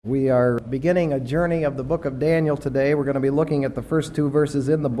We are beginning a journey of the book of Daniel today. We're going to be looking at the first two verses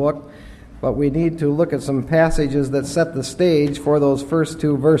in the book, but we need to look at some passages that set the stage for those first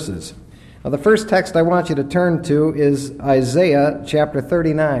two verses. Now, the first text I want you to turn to is Isaiah chapter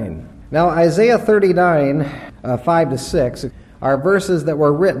 39. Now, Isaiah 39, 5 to 6, are verses that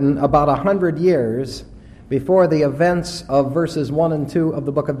were written about 100 years before the events of verses 1 and 2 of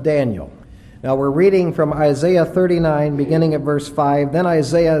the book of Daniel. Now we're reading from Isaiah 39, beginning at verse 5. Then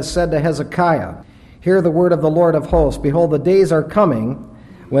Isaiah said to Hezekiah, "Hear the word of the Lord of hosts. Behold, the days are coming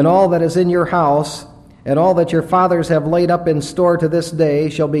when all that is in your house and all that your fathers have laid up in store to this day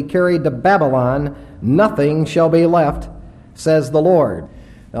shall be carried to Babylon. Nothing shall be left, says the Lord."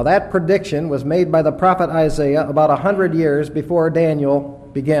 Now that prediction was made by the prophet Isaiah about 100 years before Daniel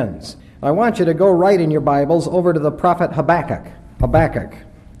begins. I want you to go right in your Bibles over to the prophet Habakkuk.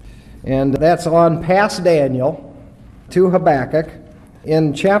 And that's on past Daniel to Habakkuk.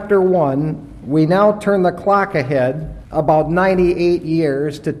 In chapter 1, we now turn the clock ahead about 98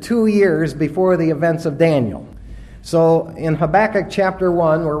 years to 2 years before the events of Daniel. So in Habakkuk chapter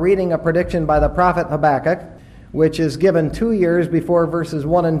 1, we're reading a prediction by the prophet Habakkuk, which is given 2 years before verses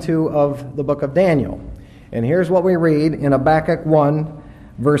 1 and 2 of the book of Daniel. And here's what we read in Habakkuk 1,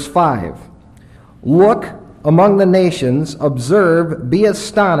 verse 5. "Look among the nations, observe, be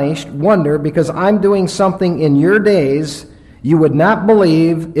astonished, wonder, because I'm doing something in your days you would not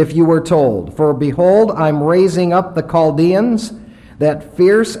believe if you were told. For behold, I'm raising up the Chaldeans, that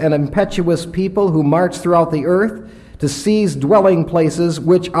fierce and impetuous people who march throughout the earth, to seize dwelling places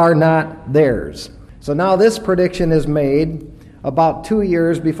which are not theirs." So now this prediction is made about 2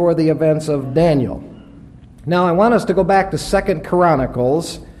 years before the events of Daniel. Now I want us to go back to 2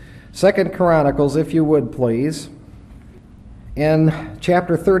 Chronicles, if you would, please, in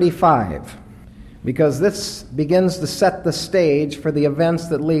chapter 35, because this begins to set the stage for the events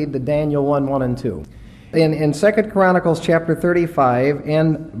that lead to Daniel 1 and 2. In 2 Chronicles chapter 35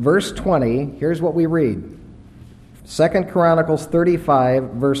 and verse 20, here's what we read. 2 Chronicles 35,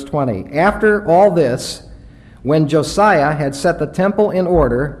 verse 20. "After all this, when Josiah had set the temple in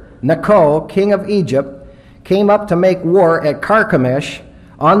order, Necho, king of Egypt, came up to make war at Carchemish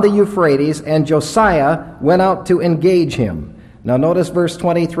on the Euphrates, and Josiah went out to engage him." Now notice verse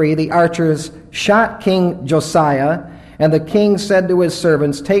 23, "The archers shot King Josiah, and the king said to his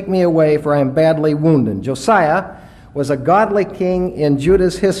servants, 'Take me away, for I am badly wounded.'" Josiah was a godly king in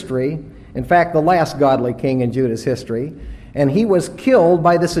Judah's history, in fact, the last godly king in Judah's history, and he was killed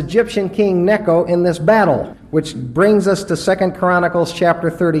by this Egyptian king Necho in this battle, which brings us to 2 Chronicles chapter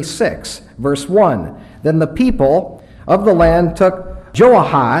 36, verse 1. "Then the people of the land took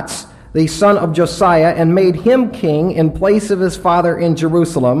Jehoahaz, the son of Josiah, and made him king in place of his father in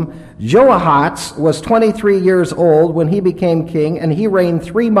Jerusalem. Jehoahaz was 23 years old when he became king, and he reigned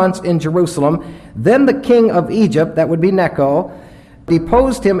 3 months in Jerusalem. Then the king of Egypt," that would be Necho,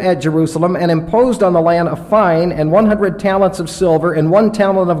 "deposed him at Jerusalem and imposed on the land a fine and 100 talents of silver and 1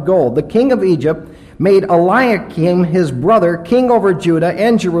 talent of gold. The king of Egypt made Eliakim, his brother, king over Judah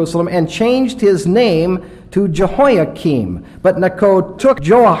and Jerusalem, and changed his name to Jehoiakim. But Necho took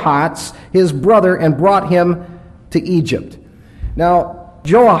Jehoahaz, his brother, and brought him to Egypt." Now,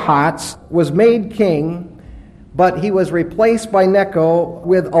 Jehoahaz was made king, but he was replaced by Necho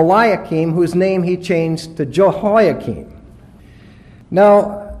with Eliakim, whose name he changed to Jehoiakim.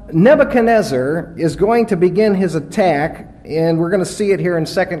 Now, Nebuchadnezzar is going to begin his attack, and we're going to see it here in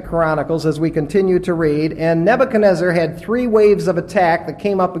 2 Chronicles as we continue to read. And Nebuchadnezzar had 3 waves of attack that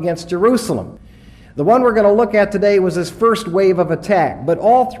came up against Jerusalem. The one we're going to look at today was his first wave of attack, but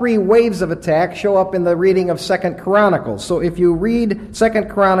all 3 waves of attack show up in the reading of 2 Chronicles. So if you read 2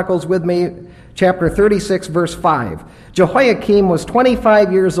 Chronicles with me, chapter 36, verse 5. "Jehoiakim was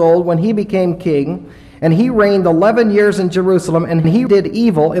 25 years old when he became king, and he reigned 11 years in Jerusalem, and he did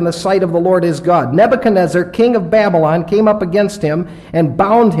evil in the sight of the Lord his God. Nebuchadnezzar, king of Babylon, came up against him and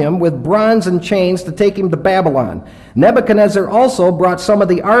bound him with bronze and chains to take him to Babylon. Nebuchadnezzar also brought some of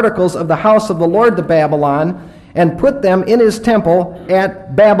the articles of the house of the Lord to Babylon and put them in his temple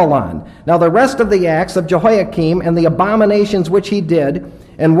at Babylon. Now the rest of the acts of Jehoiakim and the abominations which he did,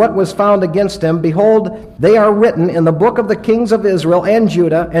 and what was found against him, behold, they are written in the book of the kings of Israel and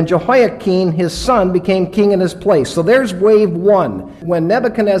Judah, and Jehoiakim his son became king in his place." So there's wave 1. When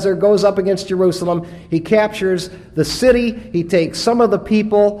Nebuchadnezzar goes up against Jerusalem, he captures the city, he takes some of the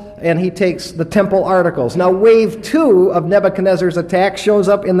people, and he takes the temple articles. Now wave 2 of Nebuchadnezzar's attack shows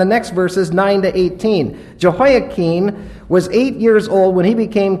up in the next verses 9 to 18. "Jehoiakim was 8 years old when he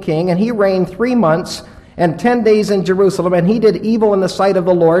became king, and he reigned 3 months and 10 days in Jerusalem, and he did evil in the sight of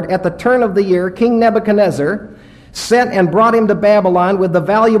the Lord. At the turn of the year, King Nebuchadnezzar sent and brought him to Babylon with the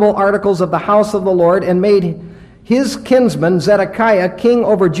valuable articles of the house of the Lord, and made his kinsman Zedekiah king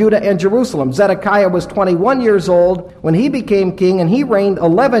over Judah and Jerusalem. Zedekiah was 21 years old when he became king, and he reigned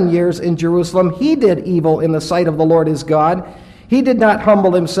 11 years in Jerusalem. He did evil in the sight of the Lord his God. He did not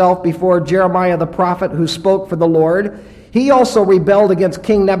humble himself before Jeremiah the prophet, who spoke for the Lord. He also rebelled against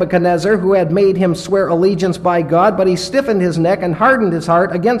King Nebuchadnezzar, who had made him swear allegiance by God, but he stiffened his neck and hardened his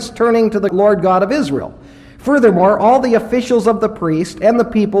heart against turning to the Lord God of Israel. Furthermore, all the officials of the priest and the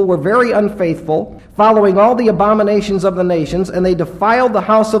people were very unfaithful, following all the abominations of the nations, and they defiled the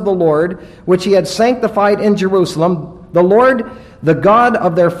house of the Lord, which he had sanctified in Jerusalem. The Lord, the God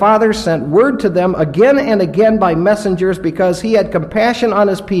of their fathers, sent word to them again and again by messengers, because he had compassion on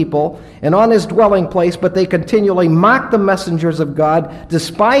his people and on his dwelling place, but they continually mocked the messengers of God,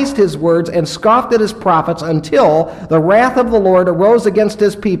 despised his words, and scoffed at his prophets, until the wrath of the Lord arose against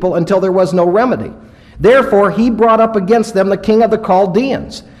his people, until there was no remedy. Therefore he brought up against them the king of the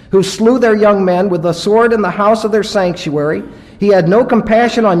Chaldeans, who slew their young men with the sword in the house of their sanctuary. He had no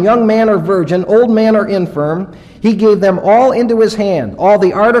compassion on young man or virgin, old man or infirm. He gave them all into his hand, all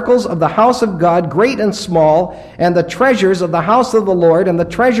the articles of the house of God, great and small, and the treasures of the house of the Lord, and the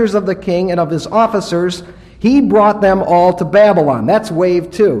treasures of the king and of his officers. He brought them all to Babylon. That's wave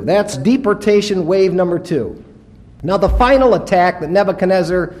 2. That's deportation wave number 2. Now, the final attack that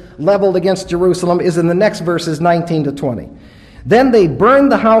Nebuchadnezzar leveled against Jerusalem is in the next verses 19 to 20. Then they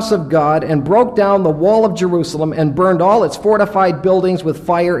burned the house of God and broke down the wall of Jerusalem and burned all its fortified buildings with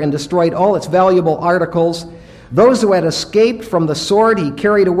fire and destroyed all its valuable articles. Those who had escaped from the sword he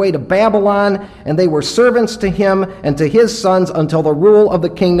carried away to Babylon, and they were servants to him and to his sons until the rule of the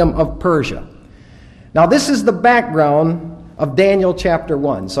kingdom of Persia. Now, this is the background of Daniel chapter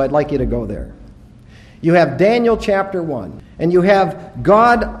 1, so I'd like you to go there. You have Daniel chapter 1, and you have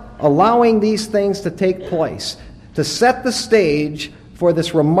God allowing these things to take place to set the stage for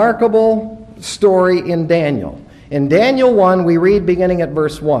this remarkable story in Daniel. In Daniel 1, we read beginning at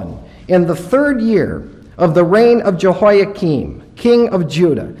verse 1, "In the 3rd year of the reign of Jehoiakim, king of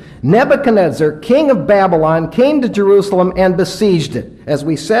Judah, Nebuchadnezzar, king of Babylon, came to Jerusalem and besieged it." As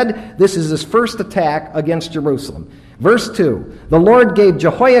we said, this is his first attack against Jerusalem. Verse 2, "The Lord gave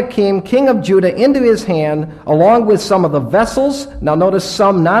Jehoiakim, king of Judah, into his hand, along with some of the vessels," now notice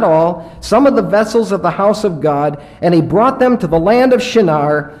some, not all, "some of the vessels of the house of God, and he brought them to the land of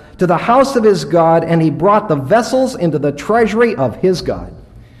Shinar, to the house of his God, and he brought the vessels into the treasury of his God."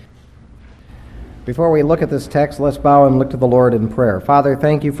 Before we look at this text, let's bow and look to the Lord in prayer. Father,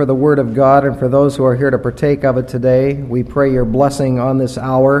 thank you for the word of God and for those who are here to partake of it today. We pray your blessing on this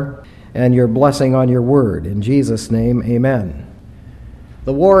hour and your blessing on your word. In Jesus' name, amen.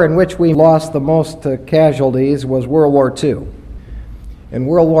 The war in which we lost the most casualties was World War II. In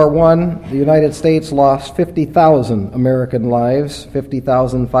World War I, the United States lost 50,000 American lives,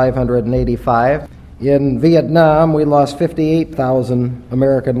 50,585. In Vietnam, we lost 58,000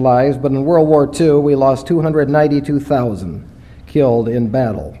 American lives, but in World War II, we lost 292,000 killed in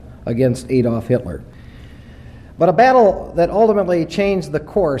battle against Adolf Hitler. But a battle that ultimately changed the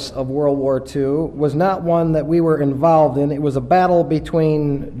course of World War II was not one that we were involved in. It was a battle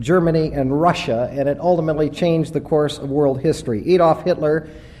between Germany and Russia, and it ultimately changed the course of world history. Adolf Hitler,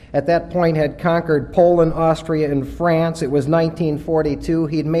 at that point, had conquered Poland, Austria, and France. It was 1942.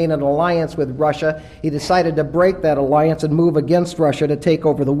 He'd made an alliance with Russia. He decided to break that alliance and move against Russia to take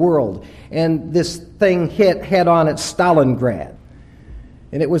over the world. And this thing hit head-on at Stalingrad.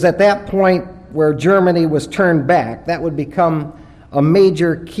 And it was at that point where Germany was turned back. That would become a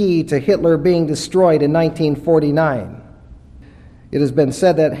major key to Hitler being destroyed in 1949. It has been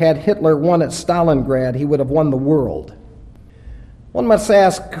said that had Hitler won at Stalingrad, he would have won the world. One must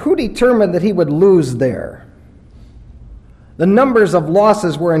ask, who determined that he would lose there? The numbers of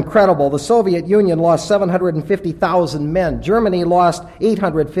losses were incredible. The Soviet Union lost 750,000 men. Germany lost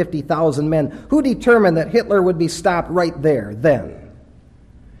 850,000 men. Who determined that Hitler would be stopped right there then?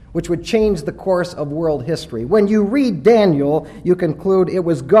 Which would change the course of world history. When you read Daniel, you conclude it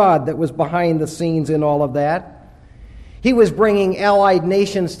was God that was behind the scenes in all of that. He was bringing allied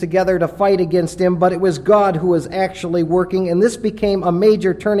nations together to fight against him, but it was God who was actually working, and this became a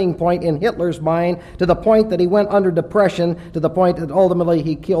major turning point in Hitler's mind, to the point that he went under depression, to the point that ultimately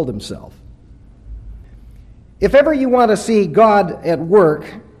he killed himself. If ever you want to see God at work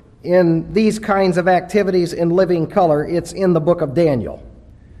in these kinds of activities in living color, it's in the book of Daniel.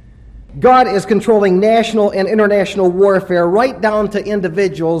 God is controlling national and international warfare right down to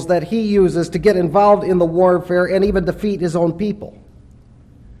individuals that he uses to get involved in the warfare and even defeat his own people.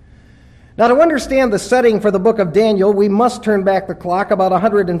 Now, to understand the setting for the book of Daniel, we must turn back the clock about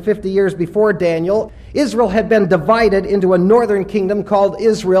 150 years before Daniel. Israel had been divided into a northern kingdom called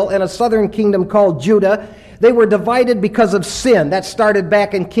Israel and a southern kingdom called Judah. They were divided because of sin. That started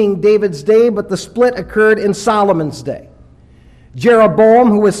back in King David's day, but the split occurred in Solomon's day. Jeroboam,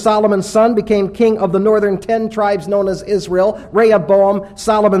 who was Solomon's son, became king of the northern 10 tribes known as Israel. Rehoboam,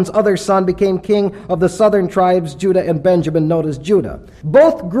 Solomon's other son, became king of the southern tribes, Judah and Benjamin, known as Judah.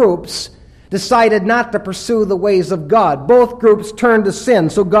 Both groups decided not to pursue the ways of God. Both groups turned to sin,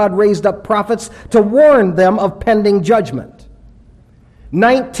 so God raised up prophets to warn them of pending judgment.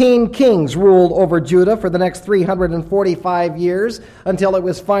 19 kings ruled over Judah for the next 345 years until it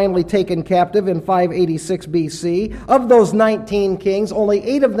was finally taken captive in 586 BC. Of those 19 kings, only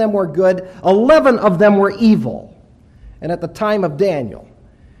 8 of them were good, 11 of them were evil. And at the time of Daniel,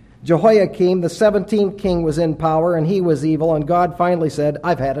 Jehoiakim, the 17th king, was in power, and he was evil, and God finally said,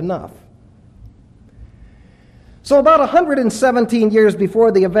 "I've had enough." So about 117 years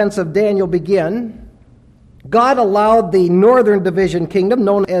before the events of Daniel begin, God allowed the northern division kingdom,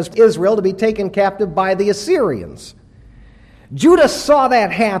 known as Israel, to be taken captive by the Assyrians. Judah saw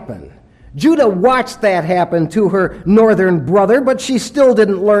that happen. Judah watched that happen to her northern brother, but she still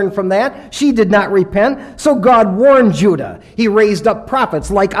didn't learn from that. She did not repent, so God warned Judah. He raised up prophets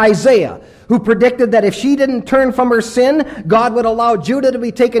like Isaiah, who predicted that if she didn't turn from her sin, God would allow Judah to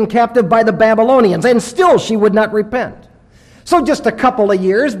be taken captive by the Babylonians, and still she would not repent. So just a couple of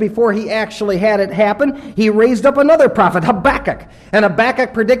years before he actually had it happen, he raised up another prophet, Habakkuk. And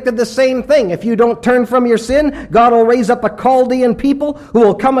Habakkuk predicted the same thing. If you don't turn from your sin, God will raise up a Chaldean people who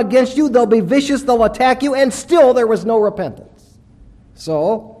will come against you. They'll be vicious, they'll attack you, and still there was no repentance.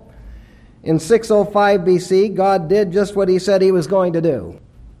 So, in 605 BC, God did just what he said he was going to do.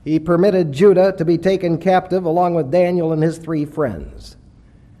 He permitted Judah to be taken captive along with Daniel and his 3 friends.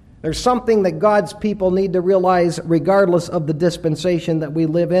 There's something that God's people need to realize regardless of the dispensation that we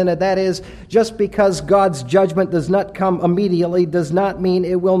live in, and that is, just because God's judgment does not come immediately does not mean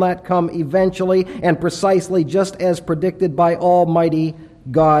it will not come eventually and precisely just as predicted by Almighty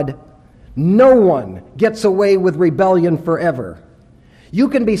God. No one gets away with rebellion forever. You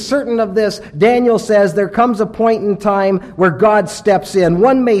can be certain of this. Daniel says there comes a point in time where God steps in.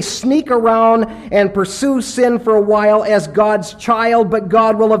 One may sneak around and pursue sin for a while as God's child, but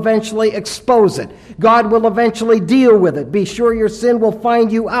God will eventually expose it. God will eventually deal with it. Be sure your sin will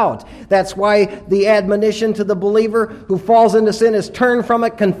find you out. That's why the admonition to the believer who falls into sin is turn from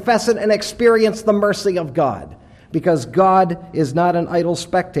it, confess it, and experience the mercy of God. Because God is not an idle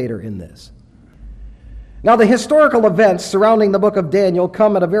spectator in this. Now, the historical events surrounding the book of Daniel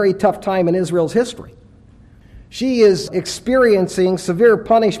come at a very tough time in Israel's history. She is experiencing severe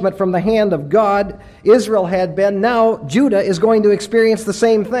punishment from the hand of God. Israel had been. Now, Judah is going to experience the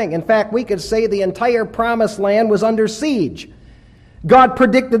same thing. In fact, we could say the entire promised land was under siege. God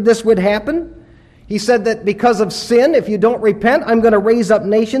predicted this would happen. He said that because of sin, if you don't repent, I'm going to raise up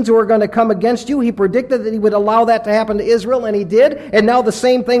nations who are going to come against you. He predicted that he would allow that to happen to Israel, and he did. And now the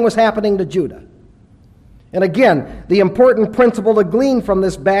same thing was happening to Judah. And again, the important principle to glean from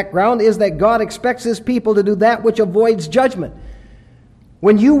this background is that God expects his people to do that which avoids judgment.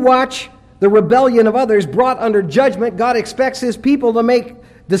 When you watch the rebellion of others brought under judgment, God expects his people to make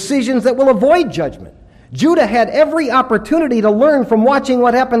decisions that will avoid judgment. Judah had every opportunity to learn from watching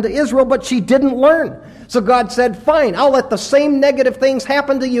what happened to Israel, but she didn't learn. So God said, fine, I'll let the same negative things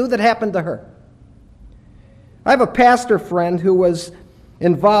happen to you that happened to her. I have a pastor friend who was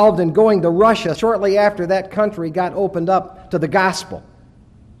involved in going to Russia shortly after that country got opened up to the gospel.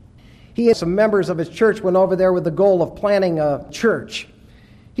 He and some members of his church went over there with the goal of planting a church.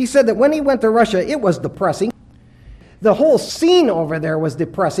 He said that when he went to Russia, it was depressing. The whole scene over there was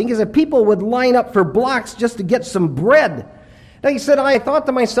depressing because people would line up for blocks just to get some bread. Now, he said, I thought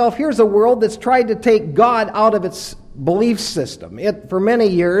to myself, here's a world that's tried to take God out of its belief system. It, for many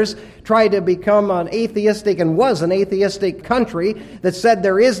years, tried to become an atheistic and was an atheistic country that said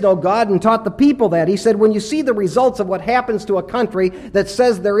there is no God and taught the people that. He said, when you see the results of what happens to a country that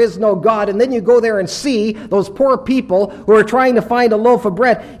says there is no God, and then you go there and see those poor people who are trying to find a loaf of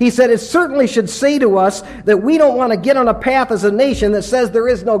bread, he said, it certainly should say to us that we don't want to get on a path as a nation that says there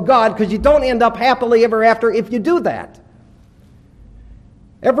is no God, because you don't end up happily ever after if you do that.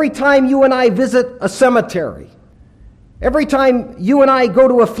 Every time you and I visit a cemetery, every time you and I go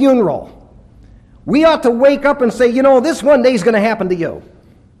to a funeral, we ought to wake up and say, you know, this one day is going to happen to you.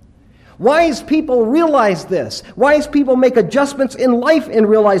 Wise people realize this. Wise people make adjustments in life in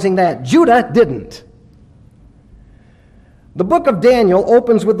realizing that. Judah didn't. The book of Daniel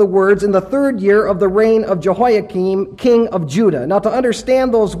opens with the words, in the 3rd year of the reign of Jehoiakim, king of Judah. Now, to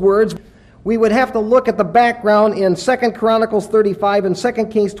understand those words, we would have to look at the background in 2 Chronicles 35 and 2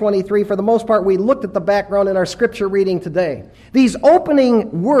 Kings 23. For the most part, we looked at the background in our scripture reading today. These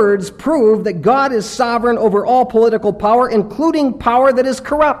opening words prove that God is sovereign over all political power, including power that is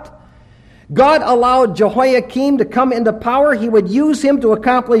corrupt. God allowed Jehoiakim to come into power. He would use him to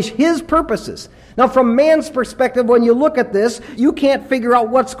accomplish his purposes. Now, from man's perspective, when you look at this, you can't figure out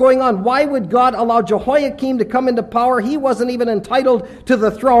what's going on. Why would God allow Jehoiakim to come into power? He wasn't even entitled to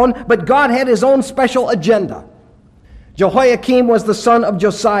the throne, but God had his own special agenda. Jehoiakim was the son of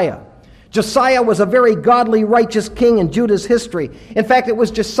Josiah. Josiah was a very godly, righteous king in Judah's history. In fact, it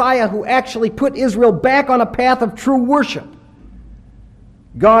was Josiah who actually put Israel back on a path of true worship.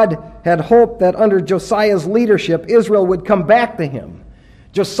 God had hoped that under Josiah's leadership, Israel would come back to him.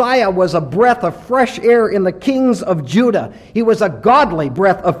 Josiah was a breath of fresh air in the kings of Judah. He was a godly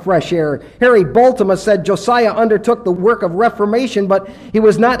breath of fresh air. Harry Baltimore said Josiah undertook the work of reformation, but he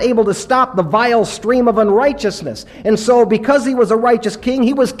was not able to stop the vile stream of unrighteousness. And so, because he was a righteous king,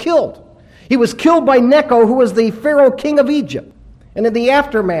 he was killed. He was killed by Necho, who was the Pharaoh king of Egypt. And in the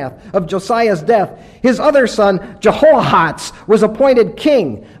aftermath of Josiah's death, his other son, Jehoahaz, was appointed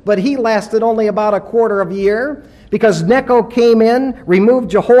king, but he lasted only about a quarter of a year because Necho came in, removed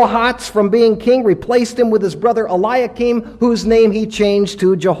Jehoahaz from being king, replaced him with his brother Eliakim, whose name he changed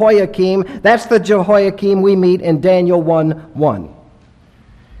to Jehoiakim. That's the Jehoiakim we meet in Daniel 1:1.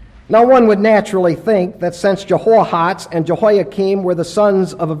 Now, one would naturally think that since Jehoahaz and Jehoiakim were the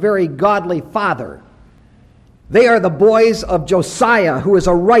sons of a very godly father, they are the boys of Josiah, who is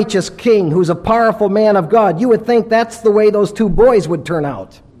a righteous king, who's a powerful man of God. You would think that's the way those two boys would turn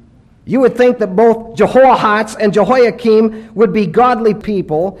out. You would think that both Jehoahaz and Jehoiakim would be godly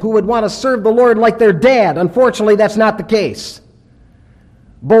people who would want to serve the Lord like their dad. Unfortunately, that's not the case.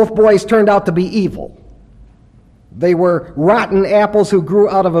 Both boys turned out to be evil. They were rotten apples who grew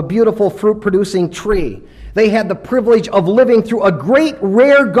out of a beautiful fruit-producing tree. They had the privilege of living through a great,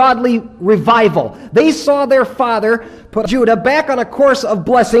 rare, godly revival. They saw their father put Judah back on a course of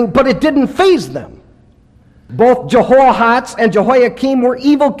blessing, but it didn't faze them. Both Jehoahaz and Jehoiakim were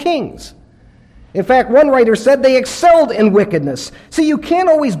evil kings. In fact, one writer said they excelled in wickedness. See, you can't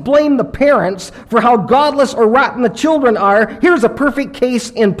always blame the parents for how godless or rotten the children are. Here's a perfect case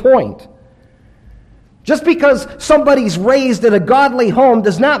in point. Just because somebody's raised in a godly home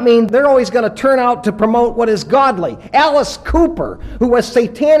does not mean they're always going to turn out to promote what is godly. Alice Cooper, who was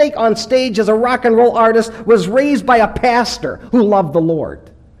satanic on stage as a rock and roll artist, was raised by a pastor who loved the Lord.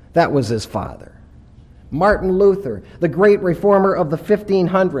 That was his father. Martin Luther, the great reformer of the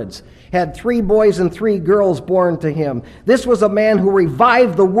 1500s, had 3 boys and 3 girls born to him. This was a man who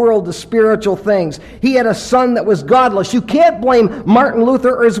revived the world to spiritual things. He had a son that was godless. You can't blame Martin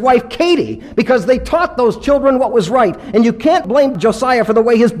Luther or his wife Katie because they taught those children what was right. And you can't blame Josiah for the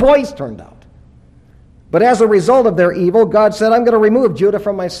way his boys turned out. But as a result of their evil, God said, I'm going to remove Judah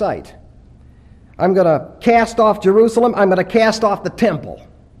from my sight. I'm going to cast off Jerusalem. I'm going to cast off the temple.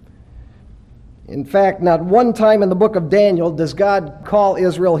 In fact, not one time in the book of Daniel does God call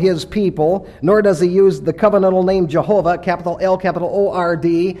Israel his people, nor does he use the covenantal name Jehovah, capital L, capital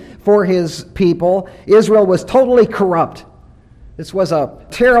O-R-D, for his people. Israel was totally corrupt. This was a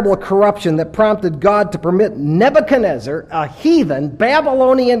terrible corruption that prompted God to permit Nebuchadnezzar, a heathen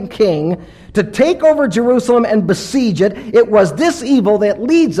Babylonian king, to take over Jerusalem and besiege it. It was this evil that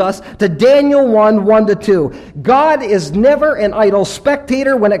leads us to Daniel 1:1-2. God is never an idle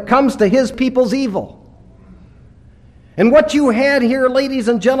spectator when it comes to his people's evil. And what you had here, ladies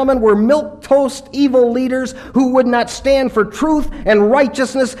and gentlemen, were milquetoast evil leaders who would not stand for truth and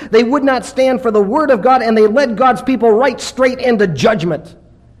righteousness. They would not stand for the Word of God, and they led God's people right straight into judgment.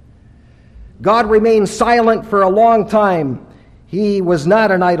 God remained silent for a long time. He was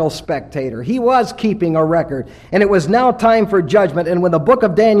not an idle spectator. He was keeping a record. And it was now time for judgment. And when the book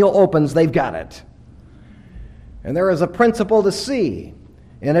of Daniel opens, they've got it. And there is a principle to see.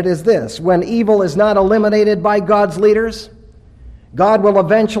 And it is this: when evil is not eliminated by God's leaders, God will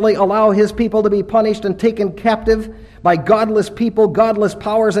eventually allow his people to be punished and taken captive by godless people, godless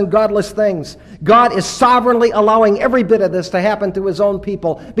powers, and godless things. God is sovereignly allowing every bit of this to happen to his own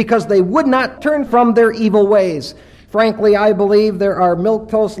people because they would not turn from their evil ways. Frankly, I believe there are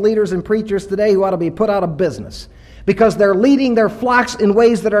milquetoast leaders and preachers today who ought to be put out of business because they're leading their flocks in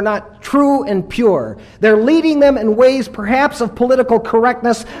ways that are not true and pure. They're leading them in ways perhaps of political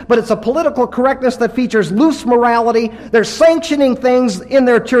correctness, but it's a political correctness that features loose morality. They're sanctioning things in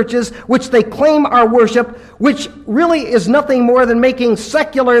their churches which they claim are worship, which really is nothing more than making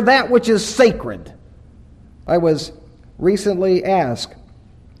secular that which is sacred. I was recently asked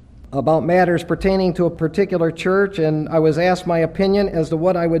about matters pertaining to a particular church, and I was asked my opinion as to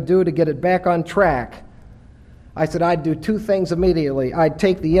what I would do to get it back on track. I said I'd do two things immediately. I'd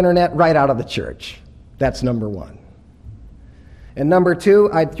take the internet right out of the church. That's number one. And number two,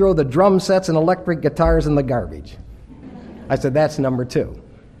 I'd throw the drum sets and electric guitars in the garbage. I said that's number two.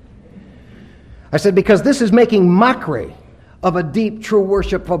 I said because this is making mockery of a deep, true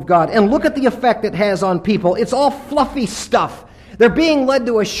worship of God. And look at the effect it has on people. It's all fluffy stuff. They're being led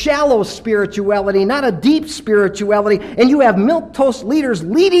to a shallow spirituality, not a deep spirituality, and you have milquetoast leaders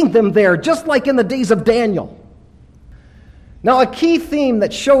leading them there, just like in the days of Daniel. Now, a key theme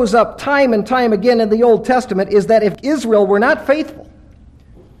that shows up time and time again in the Old Testament is that if Israel were not faithful,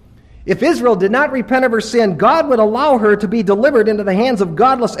 if Israel did not repent of her sin, God would allow her to be delivered into the hands of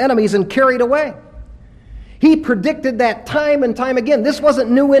godless enemies and carried away. He predicted that time and time again. This wasn't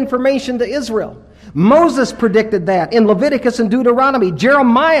new information to Israel. Moses predicted that in Leviticus and Deuteronomy.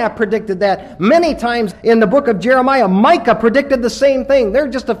 Jeremiah predicted that many times in the book of Jeremiah. Micah predicted the same thing. There are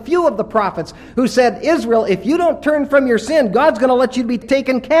just a few of the prophets who said, Israel, if you don't turn from your sin, God's going to let you be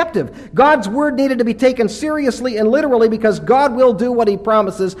taken captive. God's word needed to be taken seriously and literally because God will do what he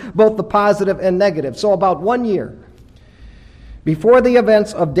promises, both the positive and negative. So about 1 year before the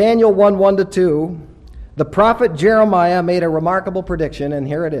events of Daniel 1:1-2, the prophet Jeremiah made a remarkable prediction, and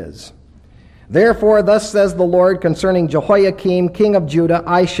here it is. Therefore, thus says the Lord concerning Jehoiakim, king of Judah,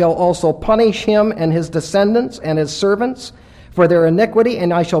 I shall also punish him and his descendants and his servants for their iniquity,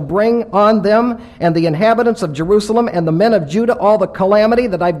 and I shall bring on them and the inhabitants of Jerusalem and the men of Judah all the calamity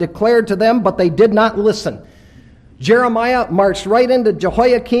that I've declared to them, but they did not listen. Jeremiah marched right into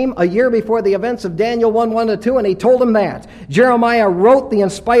Jehoiakim a year before the events of Daniel 1:1-2, and he told him that. Jeremiah wrote the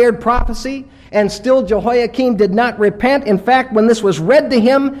inspired prophecy, and still Jehoiakim did not repent. In fact, when this was read to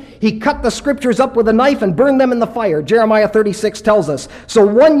him, he cut the scriptures up with a knife and burned them in the fire. Jeremiah 36 tells us. So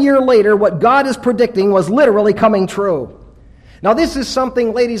 1 year later, what God is predicting was literally coming true. Now this is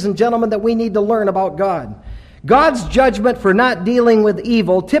something, ladies and gentlemen, that we need to learn about God. God's judgment for not dealing with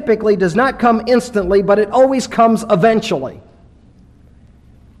evil typically does not come instantly, but it always comes eventually.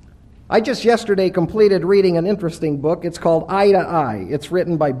 I just yesterday completed reading an interesting book. It's called Eye to Eye. It's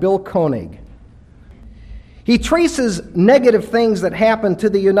written by Bill Koenig. He traces negative things that happen to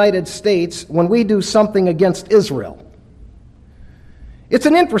the United States when we do something against Israel. It's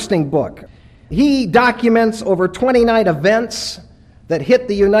an interesting book. He documents over 29 events that hit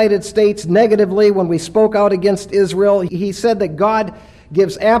the United States negatively when we spoke out against Israel. He said that God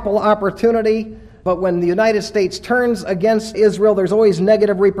gives ample opportunity, but when the United States turns against Israel, there's always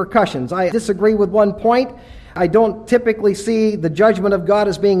negative repercussions. I disagree with one point. I don't typically see the judgment of God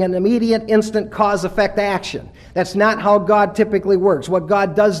as being an immediate, instant cause-effect action. That's not how God typically works. What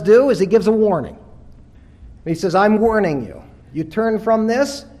God does do is he gives a warning. He says, I'm warning you. You turn from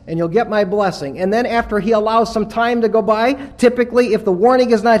this, and you'll get my blessing. And then after he allows some time to go by, typically if the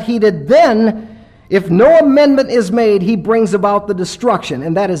warning is not heeded, then if no amendment is made, he brings about the destruction.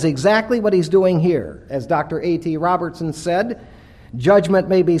 And that is exactly what he's doing here. As Dr. A.T. Robertson said, judgment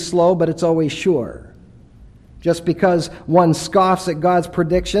may be slow, but it's always sure. Just because one scoffs at God's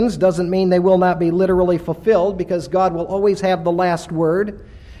predictions doesn't mean they will not be literally fulfilled, because God will always have the last word.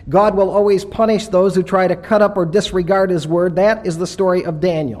 God will always punish those who try to cut up or disregard his word. That is the story of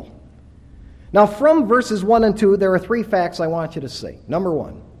Daniel. Now, from verses 1 and 2, there are three facts I want you to see. Number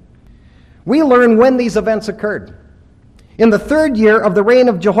one, we learn when these events occurred. In the 3rd year of the reign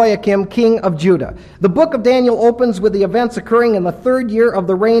of Jehoiakim, king of Judah. The book of Daniel opens with the events occurring in the 3rd year of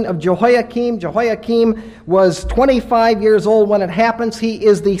the reign of Jehoiakim. Jehoiakim was 25 years old when it happens. He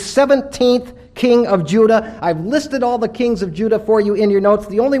is the 17th king of Judah. I've listed all the kings of Judah for you in your notes.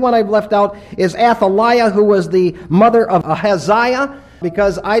 The only one I've left out is Athaliah, who was the mother of Ahaziah,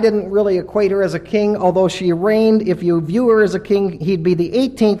 because I didn't really equate her as a king, although she reigned. If you view her as a king, he'd be the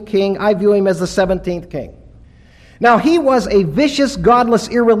 18th king. I view him as the 17th king. Now, he was a vicious, godless,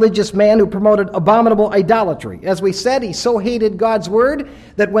 irreligious man who promoted abominable idolatry. As we said, he so hated God's word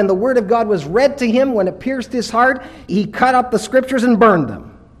that when the word of God was read to him, when it pierced his heart, he cut up the scriptures and burned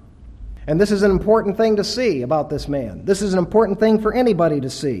them. And this is an important thing to see about this man. This is an important thing for anybody to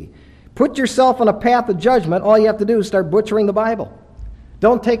see. Put yourself on a path of judgment. All you have to do is start butchering the Bible.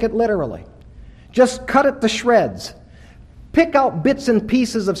 Don't take it literally. Just cut it to shreds. Pick out bits and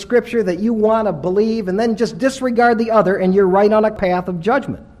pieces of Scripture that you want to believe, and then just disregard the other, and you're right on a path of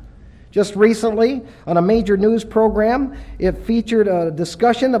judgment. Just recently, on a major news program, it featured a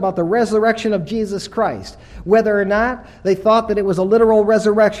discussion about the resurrection of Jesus Christ, whether or not they thought that it was a literal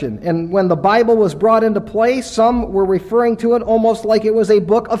resurrection. And when the Bible was brought into play, some were referring to it almost like it was a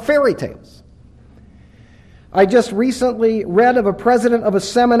book of fairy tales. I just recently read of a president of a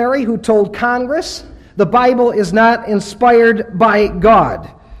seminary who told Congress the Bible is not inspired by God.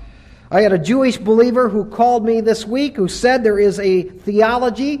 I had a Jewish believer who called me this week who said there is a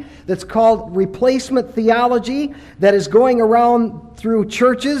theology that's called replacement theology that is going around through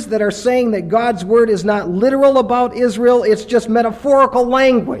churches that are saying that God's word is not literal about Israel, it's just metaphorical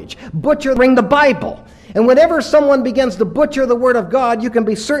language, butchering the Bible. And whenever someone begins to butcher the word of God, you can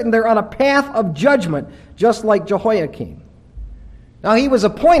be certain they're on a path of judgment, just like Jehoiakim. Now, he was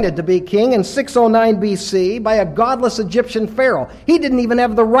appointed to be king in 609 BC by a godless Egyptian pharaoh. He didn't even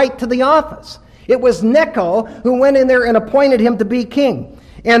have the right to the office. It was Necho who went in there and appointed him to be king.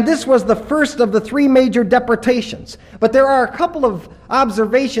 And this was the first of the three major deportations. But there are a couple of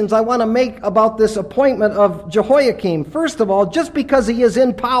observations I want to make about this appointment of Jehoiakim. First of all, just because he is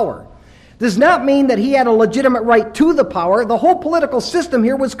in power does not mean that he had a legitimate right to the power. The whole political system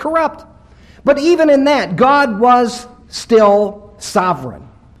here was corrupt. But even in that, God was still sovereign.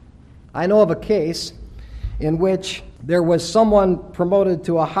 I know of a case in which there was someone promoted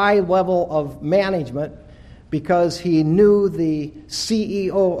to a high level of management because he knew the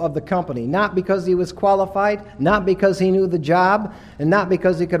CEO of the company, not because he was qualified, not because he knew the job, and not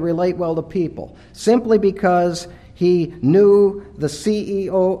because he could relate well to people, simply because he knew the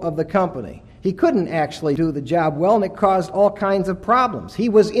CEO of the company. He couldn't actually do the job well, and it caused all kinds of problems. He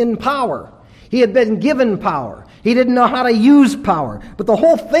was in power. He had been given power. He didn't know how to use power. But the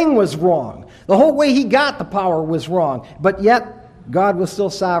whole thing was wrong. The whole way he got the power was wrong. But yet, God was still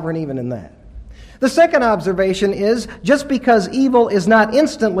sovereign even in that. The second observation is, just because evil is not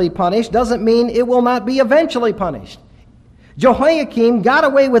instantly punished doesn't mean it will not be eventually punished. Jehoiakim got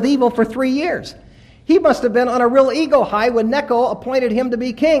away with evil for 3 years. He must have been on a real ego high when Necho appointed him to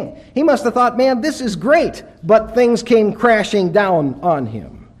be king. He must have thought, man, this is great. But things came crashing down on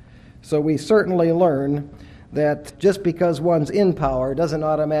him. So we certainly learn that just because one's in power doesn't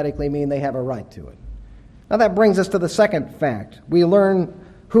automatically mean they have a right to it. Now that brings us to the second fact. We learn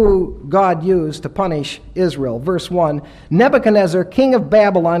who God used to punish Israel. Verse 1, Nebuchadnezzar, king of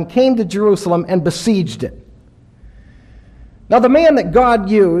Babylon, came to Jerusalem and besieged it. Now the man that God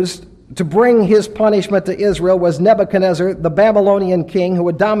used to bring his punishment to Israel was Nebuchadnezzar, the Babylonian king who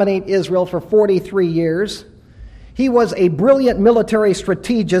would dominate Israel for 43 years. He was a brilliant military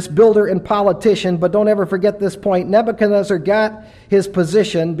strategist, builder, and politician, but don't ever forget this point. Nebuchadnezzar got his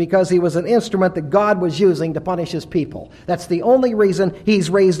position because he was an instrument that God was using to punish his people. That's the only reason he's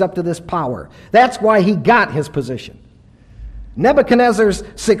raised up to this power. That's why he got his position. Nebuchadnezzar's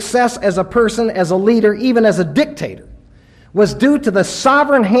success as a person, as a leader, even as a dictator, was due to the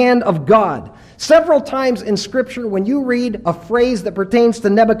sovereign hand of God. Several times in Scripture, when you read a phrase that pertains to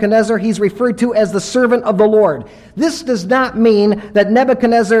Nebuchadnezzar, he's referred to as the servant of the Lord. This does not mean that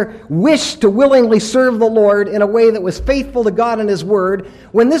Nebuchadnezzar wished to willingly serve the Lord in a way that was faithful to God and His Word.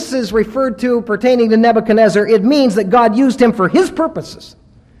 When this is referred to pertaining to Nebuchadnezzar, it means that God used him for His purposes.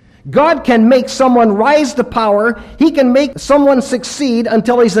 God can make someone rise to power. He can make someone succeed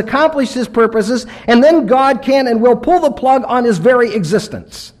until he's accomplished his purposes, and then God can and will pull the plug on his very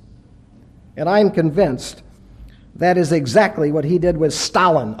existence. And I'm convinced that is exactly what he did with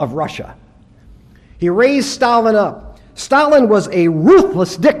Stalin of Russia. He raised Stalin up. Stalin was a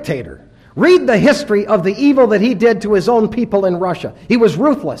ruthless dictator. Read the history of the evil that he did to his own people in Russia. He was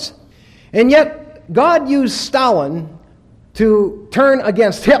ruthless. And yet, God used Stalin to turn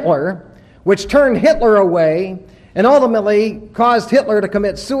against Hitler, which turned Hitler away and ultimately caused Hitler to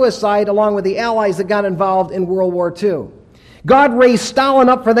commit suicide along with the allies that got involved in World War II. God raised Stalin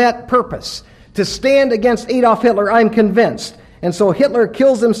up for that purpose, to stand against Adolf Hitler, I'm convinced. And so Hitler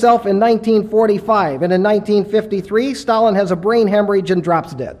kills himself in 1945, and in 1953, Stalin has a brain hemorrhage and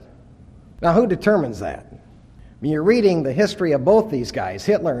drops dead. Now, who determines that? When you're reading the history of both these guys,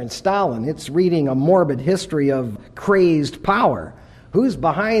 Hitler and Stalin, it's reading a morbid history of crazed power. Who's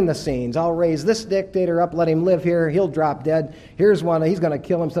behind the scenes? I'll raise this dictator up, let him live here, he'll drop dead. Here's one, he's going to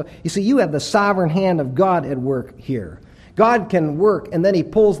kill himself. You see, you have the sovereign hand of God at work here. God can work, and then he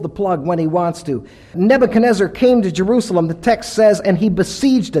pulls the plug when he wants to. Nebuchadnezzar came to Jerusalem, the text says, and he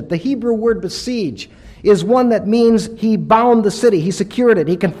besieged it. The Hebrew word besiege is one that means he bound the city, he secured it,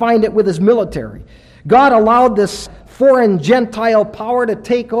 he confined it with his military. God allowed this foreign Gentile power to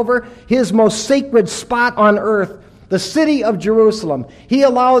take over his most sacred spot on earth, the city of Jerusalem. He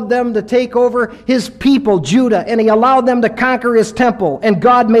allowed them to take over his people, Judah, and he allowed them to conquer his temple. And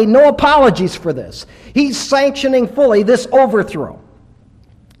God made no apologies for this. He's sanctioning fully this overthrow.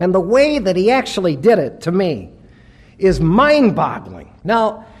 And the way that he actually did it, to me, is mind-boggling.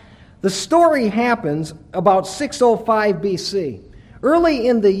 Now, the story happens about 605 BC. Early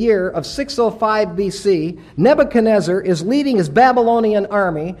in the year of 605 BC, Nebuchadnezzar is leading his Babylonian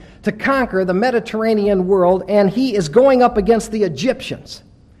army to conquer the Mediterranean world, and he is going up against the Egyptians.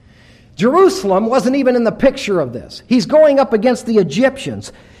 Jerusalem wasn't even in the picture of this. He's going up against the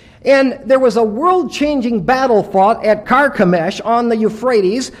Egyptians. And there was a world-changing battle fought at Carchemish on the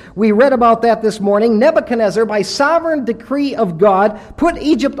Euphrates. We read about that this morning. Nebuchadnezzar, by sovereign decree of God, put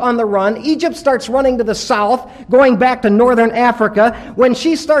Egypt on the run. Egypt starts running to the south, going back to northern Africa. When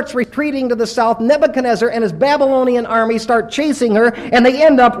she starts retreating to the south, Nebuchadnezzar and his Babylonian army start chasing her, and they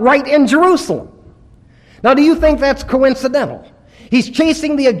end up right in Jerusalem. Now, do you think that's coincidental? He's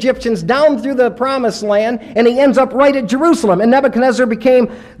chasing the Egyptians down through the promised land, and he ends up right at Jerusalem. And Nebuchadnezzar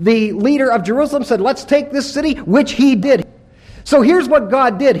became the leader of Jerusalem, said, let's take this city, which he did. So here's what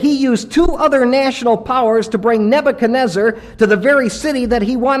God did. He used two other national powers to bring Nebuchadnezzar to the very city that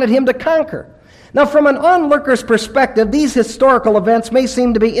he wanted him to conquer. Now, from an onlooker's perspective, these historical events may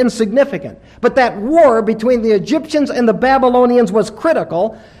seem to be insignificant. But that war between the Egyptians and the Babylonians was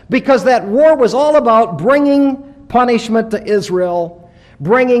critical, because that war was all about bringing punishment to Israel,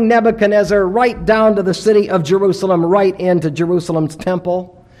 bringing Nebuchadnezzar right down to the city of Jerusalem, right into Jerusalem's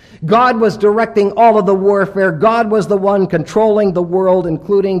temple. God was directing all of the warfare. God was the one controlling the world,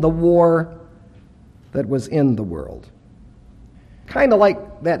 including the war that was in the world. Kind of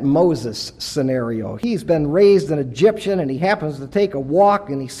like that Moses scenario. He's been raised an Egyptian, and he happens to take a walk,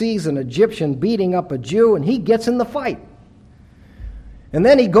 and he sees an Egyptian beating up a Jew, and he gets in the fight. And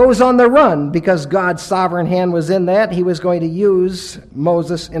then he goes on the run because God's sovereign hand was in that. He was going to use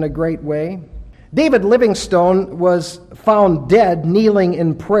Moses in a great way. David Livingstone was found dead, kneeling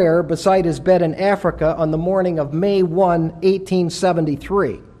in prayer beside his bed in Africa on the morning of May 1,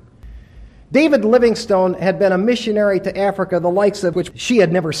 1873. David Livingstone had been a missionary to Africa, the likes of which she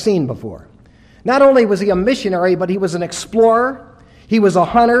had never seen before. Not only was he a missionary, but he was an explorer, he was a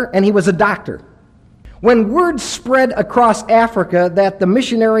hunter, and he was a doctor. When word spread across Africa that the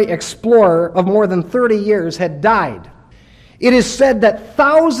missionary explorer of more than 30 years had died, it is said that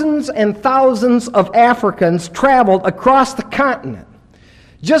thousands and thousands of Africans traveled across the continent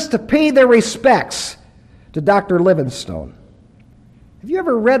just to pay their respects to Dr. Livingstone. Have you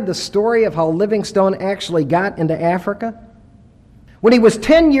ever read the story of how Livingstone actually got into Africa? When he was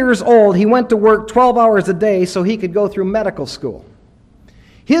 10 years old, he went to work 12 hours a day so he could go through medical school.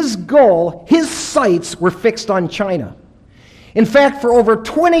 His goal, his sights were fixed on China. In fact, for over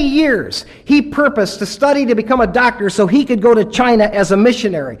 20 years, he purposed to study to become a doctor so he could go to China as a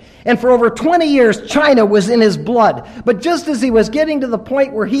missionary. And for over 20 years, China was in his blood. But just as he was getting to the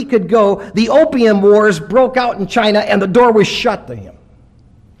point where he could go, the Opium Wars broke out in China and the door was shut to him.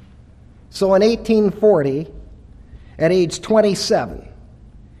 So in 1840, at age 27,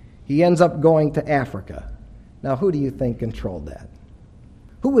 he ends up going to Africa. Now, who do you think controlled that?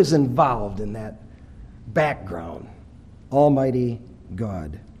 Who was involved in that background? Almighty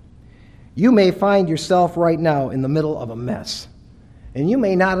God. You may find yourself right now in the middle of a mess, and you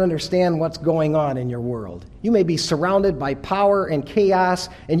may not understand what's going on in your world. You may be surrounded by power and chaos,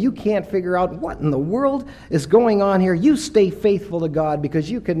 and you can't figure out what in the world is going on here. You stay faithful to God,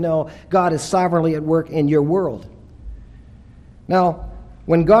 because you can know God is sovereignly at work in your world. Now,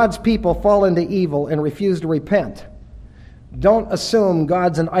 when God's people fall into evil and refuse to repent, don't assume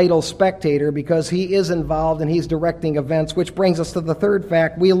God's an idle spectator, because he is involved and he's directing events, which brings us to the third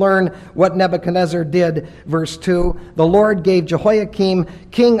fact. We learn what Nebuchadnezzar did, verse 2. The Lord gave Jehoiakim,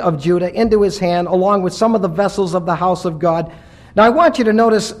 king of Judah, into his hand, along with some of the vessels of the house of God. Now I want you to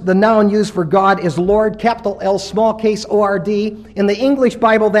notice the noun used for God is Lord, capital L, small case O-R-D. In the English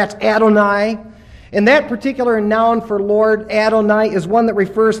Bible, that's Adonai. And that particular noun for Lord, Adonai, is one that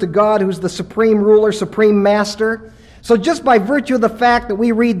refers to God, who's the supreme ruler, supreme master. So just by virtue of the fact that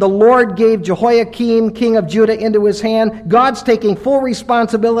we read the Lord gave Jehoiakim, king of Judah, into his hand, God's taking full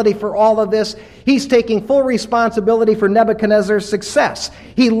responsibility for all of this. He's taking full responsibility for Nebuchadnezzar's success.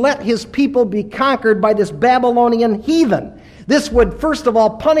 He let his people be conquered by this Babylonian heathen. This would, first of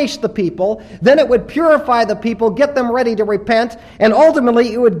all, punish the people. Then it would purify the people, get them ready to repent. And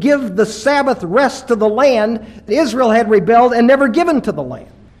ultimately, it would give the Sabbath rest to the land Israel had rebelled and never given to the land.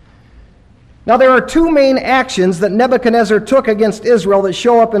 Now, there are two main actions that Nebuchadnezzar took against Israel that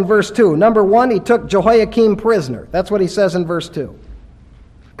show up in verse 2. Number one, he took Jehoiakim prisoner. That's what he says in verse 2.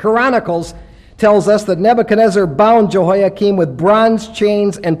 Chronicles tells us that Nebuchadnezzar bound Jehoiakim with bronze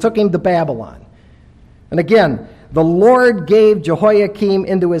chains and took him to Babylon. And again, the Lord gave Jehoiakim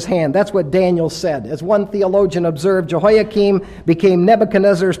into his hand. That's what Daniel said. As one theologian observed, Jehoiakim became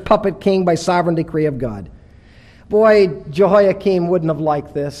Nebuchadnezzar's puppet king by sovereign decree of God. Boy, Jehoiakim wouldn't have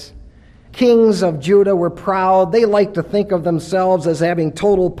liked this. kings of Judah were proud. They liked to think of themselves as having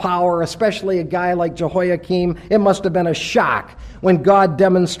total power, especially a guy like Jehoiakim. It must have been a shock when God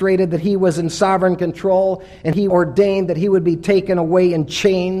demonstrated that he was in sovereign control and he ordained that he would be taken away in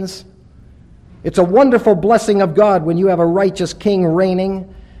chains. It's a wonderful blessing of God when you have a righteous king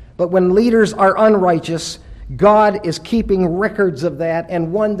reigning, but when leaders are unrighteous, God is keeping records of that,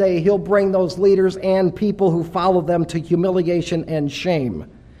 and one day he'll bring those leaders and people who follow them to humiliation and shame.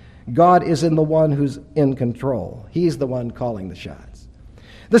 God is the one who's in control. He's the one calling the shots.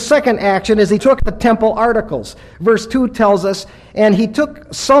 The second action is he took the temple articles. Verse 2 tells us, and he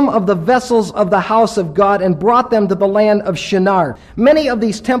took some of the vessels of the house of God and brought them to the land of Shinar. Many of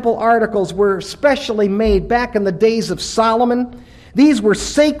these temple articles were specially made back in the days of Solomon. These were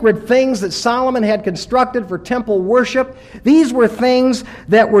sacred things that Solomon had constructed for temple worship. These were things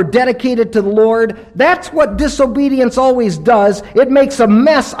that were dedicated to the Lord. That's what disobedience always does. It makes a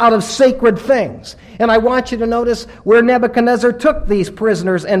mess out of sacred things. And I want you to notice where Nebuchadnezzar took these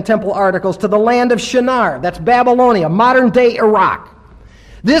prisoners and temple articles, to the land of Shinar. That's Babylonia, modern-day Iraq.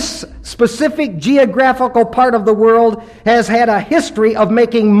 This specific geographical part of the world has had a history of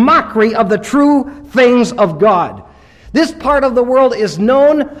making mockery of the true things of God. This part of the world is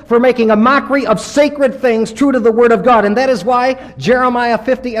known for making a mockery of sacred things true to the Word of God. And that is why Jeremiah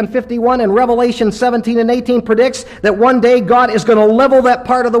 50 and 51 and Revelation 17 and 18 predicts that one day God is going to level that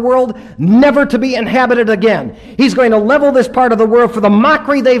part of the world, never to be inhabited again. He's going to level this part of the world for the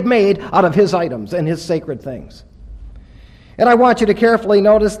mockery they've made out of His items and His sacred things. And I want you to carefully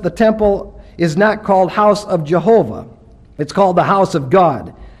notice the temple is not called House of Jehovah. It's called the House of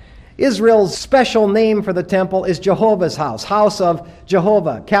God. Israel's special name for the temple is Jehovah's house, House of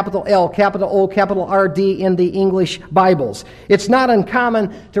Jehovah, capital L, capital O, capital RD in the English Bibles. It's not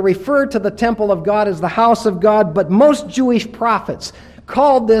uncommon to refer to the temple of God as the house of God, but most Jewish prophets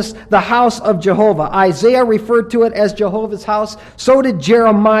called this the house of Jehovah. Isaiah referred to it as Jehovah's house. So did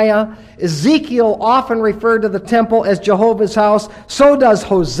Jeremiah. Ezekiel often referred to the temple as Jehovah's house. So does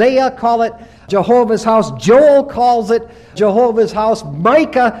Hosea call it Jehovah's house. Joel calls it Jehovah's house.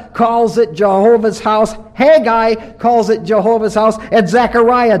 Micah calls it Jehovah's house. Haggai calls it Jehovah's house. And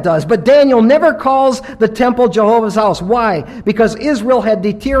Zechariah does. But Daniel never calls the temple Jehovah's house. Why? Because Israel had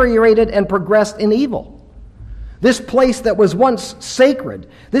deteriorated and progressed in evil. This place that was once sacred,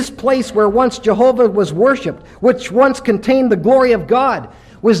 this place where once Jehovah was worshipped, which once contained the glory of God,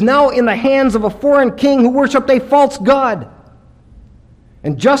 was now in the hands of a foreign king who worshipped a false god.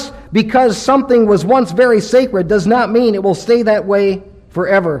 And just because something was once very sacred does not mean it will stay that way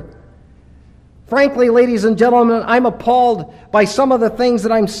forever. Frankly, ladies and gentlemen, I'm appalled by some of the things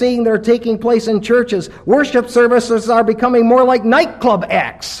that I'm seeing that are taking place in churches. Worship services are becoming more like nightclub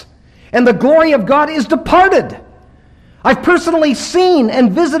acts, and the glory of God is departed. I've personally seen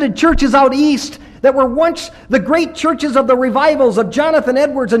and visited churches out east that were once the great churches of the revivals of Jonathan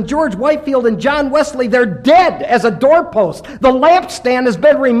Edwards and George Whitefield and John Wesley. They're dead as a doorpost. The lampstand has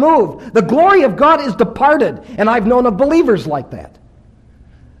been removed. The glory of God is departed. And I've known of believers like that.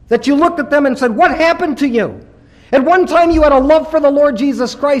 That you looked at them and said, what happened to you? At one time you had a love for the Lord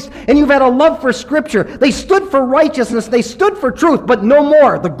Jesus Christ, and you've had a love for Scripture. They stood for righteousness. They stood for truth, but no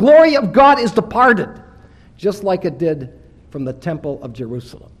more. The glory of God is departed, just like it did from the temple of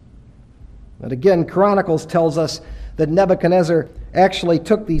Jerusalem. And again, Chronicles tells us that Nebuchadnezzar actually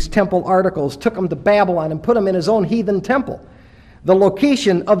took these temple articles, took them to Babylon, and put them in his own heathen temple. The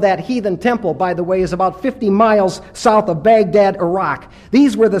location of that heathen temple, by the way, is about 50 miles south of Baghdad, Iraq.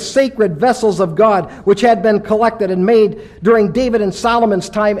 These were the sacred vessels of God which had been collected and made during David and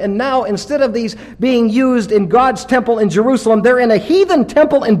Solomon's time. And now, instead of these being used in God's temple in Jerusalem, they're in a heathen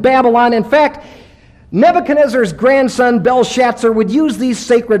temple in Babylon. In fact, Nebuchadnezzar's grandson Belshazzar would use these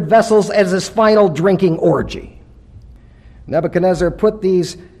sacred vessels as his final drinking orgy. Nebuchadnezzar put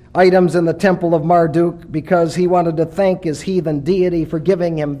these items in the temple of Marduk because he wanted to thank his heathen deity for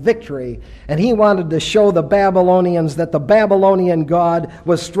giving him victory, and he wanted to show the Babylonians that the Babylonian God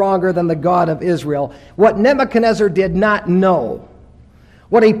was stronger than the God of Israel. What Nebuchadnezzar did not know,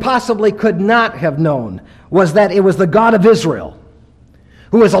 what he possibly could not have known, was that it was the God of Israel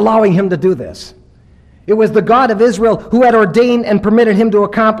who was allowing him to do this. It was the God of Israel who had ordained and permitted him to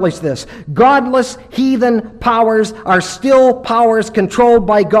accomplish this. Godless heathen powers are still powers controlled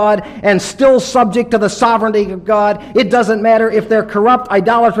by God and still subject to the sovereignty of God. It doesn't matter if they're corrupt,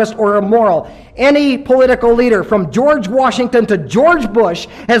 idolatrous, or immoral. Any political leader, from George Washington to George Bush,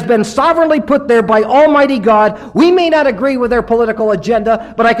 has been sovereignly put there by Almighty God. We may not agree with their political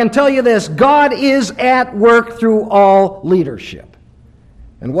agenda, but I can tell you this: God is at work through all leadership.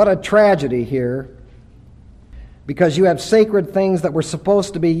 And what a tragedy here because you have sacred things that were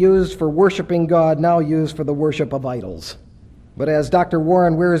supposed to be used for worshiping God now used for the worship of idols. But as Dr.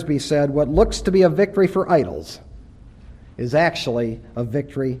 Warren Wiersbe said, what looks to be a victory for idols is actually a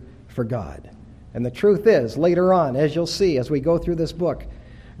victory for God. And the truth is, later on, as you'll see as we go through this book,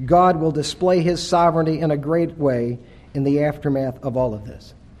 God will display His sovereignty in a great way in the aftermath of all of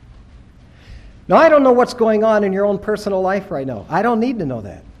this. Now, I don't know what's going on in your own personal life right now. I don't need to know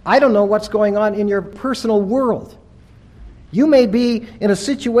that. I don't know what's going on in your personal world. You may be in a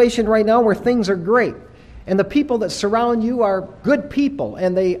situation right now where things are great, and the people that surround you are good people,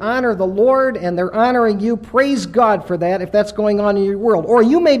 and they honor the Lord, and they're honoring you. Praise God for that if that's going on in your world. Or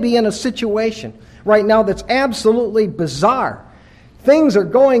you may be in a situation right now that's absolutely bizarre. Things are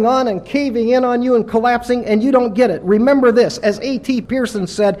going on and caving in on you and collapsing, and you don't get it. Remember this, as A.T. Pearson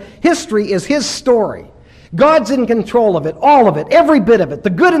said, history is His story. God's in control of it, all of it, every bit of it, the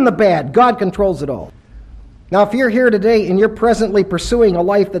good and the bad. God controls it all. Now, if you're here today and you're presently pursuing a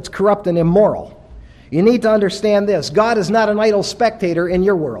life that's corrupt and immoral, you need to understand this. God is not an idle spectator in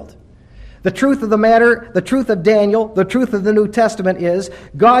your world. The truth of the matter, the truth of Daniel, the truth of the New Testament is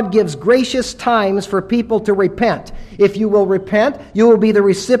God gives gracious times for people to repent. If you will repent, you will be the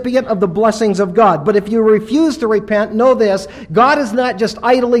recipient of the blessings of God. But if you refuse to repent, know this, God is not just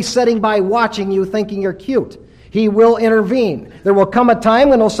idly sitting by watching you thinking you're cute. He will intervene. There will come a time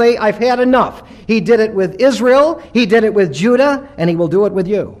when He'll say, I've had enough. He did it with Israel, He did it with Judah, and He will do it with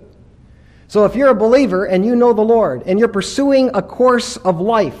you. So if you're a believer and you know the Lord, and you're pursuing a course of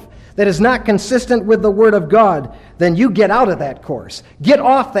life that is not consistent with the Word of God, then you get out of that course. Get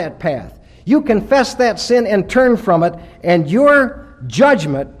off that path. You confess that sin and turn from it, and your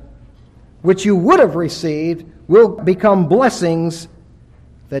judgment, which you would have received, will become blessings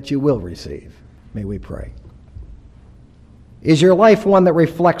that you will receive. May we pray. Is your life one that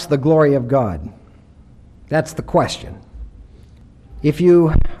reflects the glory of God? That's the question. If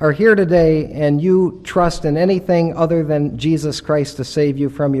you are here today and you trust in anything other than Jesus Christ to save you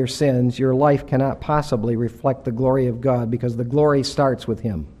from your sins, your life cannot possibly reflect the glory of God, because the glory starts with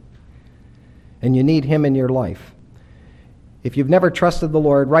Him. And you need Him in your life. If you've never trusted the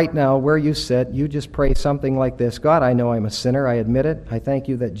Lord, right now, where you sit, you just pray something like this. God, I know I'm a sinner. I admit it. I thank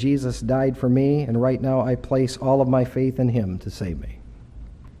You that Jesus died for me, and right now I place all of my faith in Him to save me.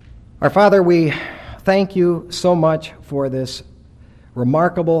 Our Father, we thank You so much for this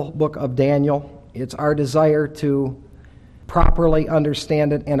remarkable book of Daniel. It's our desire to properly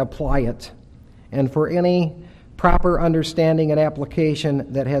understand it and apply it. And for any proper understanding and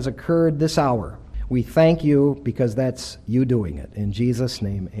application that has occurred this hour, we thank You because that's You doing it. In Jesus'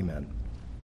 name, amen.